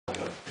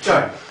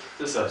Don't.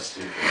 This is so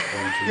stupid.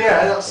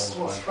 Yeah, that's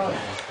what's funny.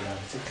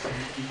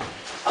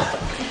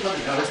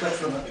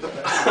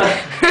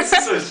 This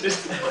is so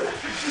stupid.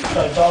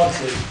 Like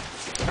dancing.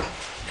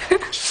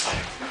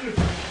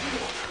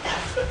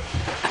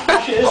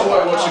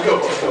 What's your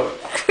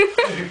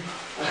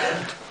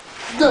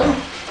go?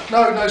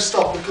 No,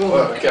 stop, the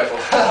corner. Be careful.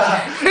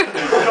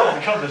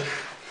 Covered.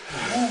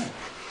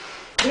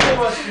 You know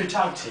what to do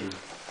tag team?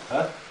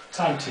 Huh?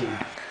 Tag team.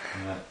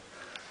 Yeah.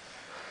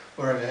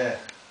 We're over here.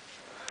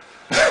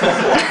 You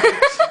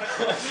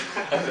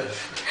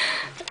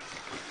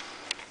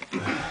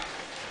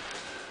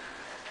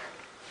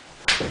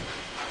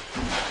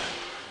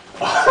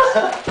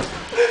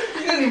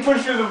didn't even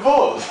push through the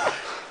balls.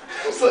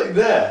 It's like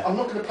there. I'm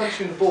not going to punch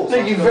you in the balls. No,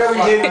 you very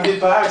nearly did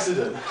by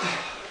accident.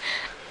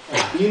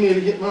 You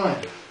nearly hit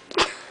mine.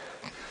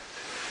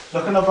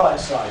 Look on the bright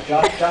side.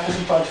 Jack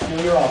isn't trying to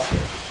feel your ass.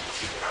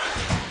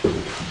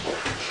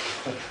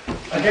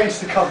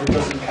 Against the cover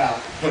doesn't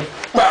count.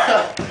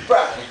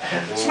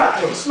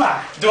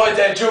 Smack. Do I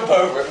dare jump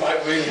over it?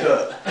 Might really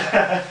hurt.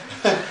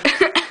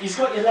 He's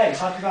got your legs.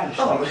 How can you manage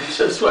Oh, that? you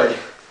should sway.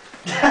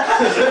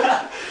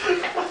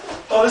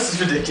 Oh, this is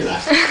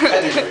ridiculous.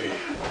 Anyway.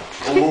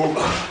 Oh.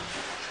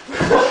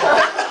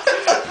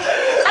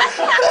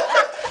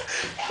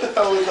 What the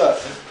hell was that?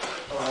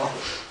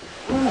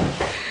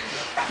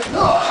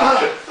 Oh,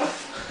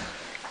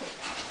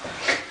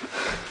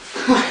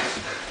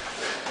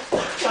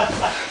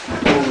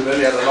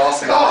 nearly had a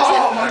last one. Oh,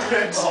 my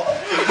ribs!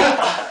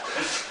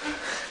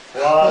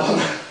 One.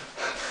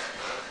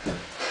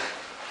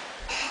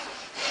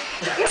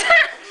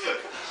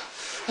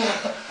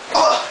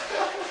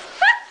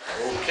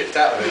 Oh, kicked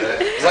out of it there.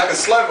 It's like a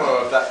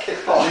slow-mo of that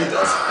kick that he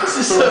does. This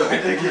is so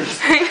ridiculous.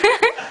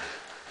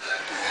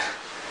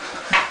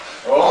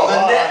 Oh, the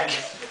neck!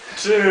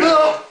 Two.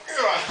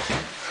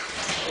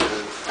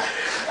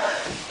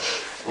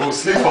 Oh,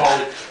 sleeper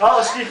hold.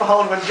 Oh, sleeper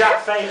hold when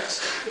Jack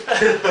faints.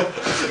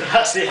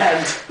 That's the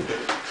end.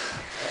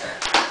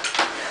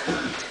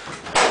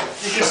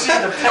 You can see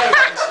the pain.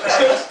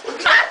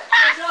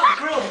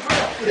 Grill.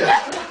 Yeah.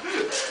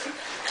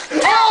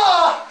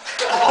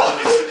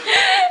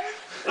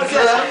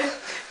 Okay.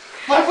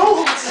 My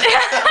balls!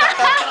 Yeah,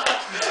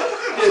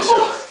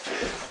 sure.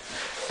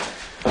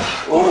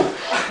 Oh.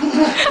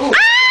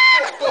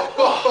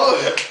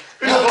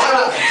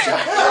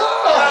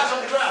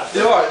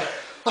 You alright?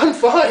 I'm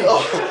fine.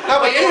 How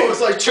about you? It was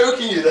like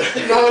choking you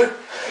there. No.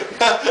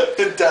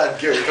 Dad,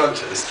 guilty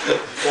conscious.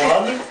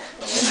 One.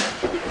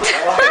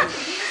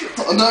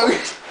 Oh, no.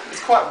 It's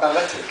quite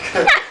balletic.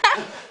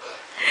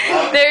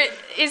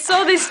 It's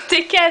all this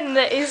thick end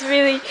that is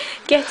really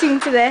getting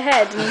to their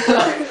head.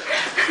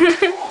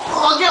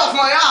 Oh, get off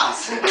my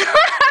ass!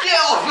 Get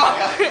off my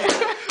ass!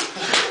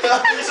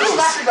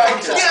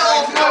 Get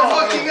off my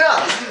fucking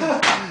ass!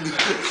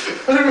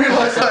 I didn't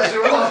realise that was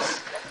your ass.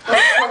 I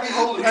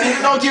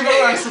did not give it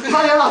away.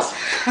 My ass!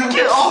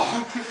 Get off!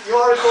 You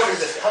are recording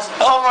this. It hasn't.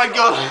 Oh my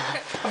god.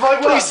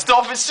 Please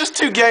stop, it's just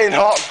too gay and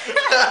hot.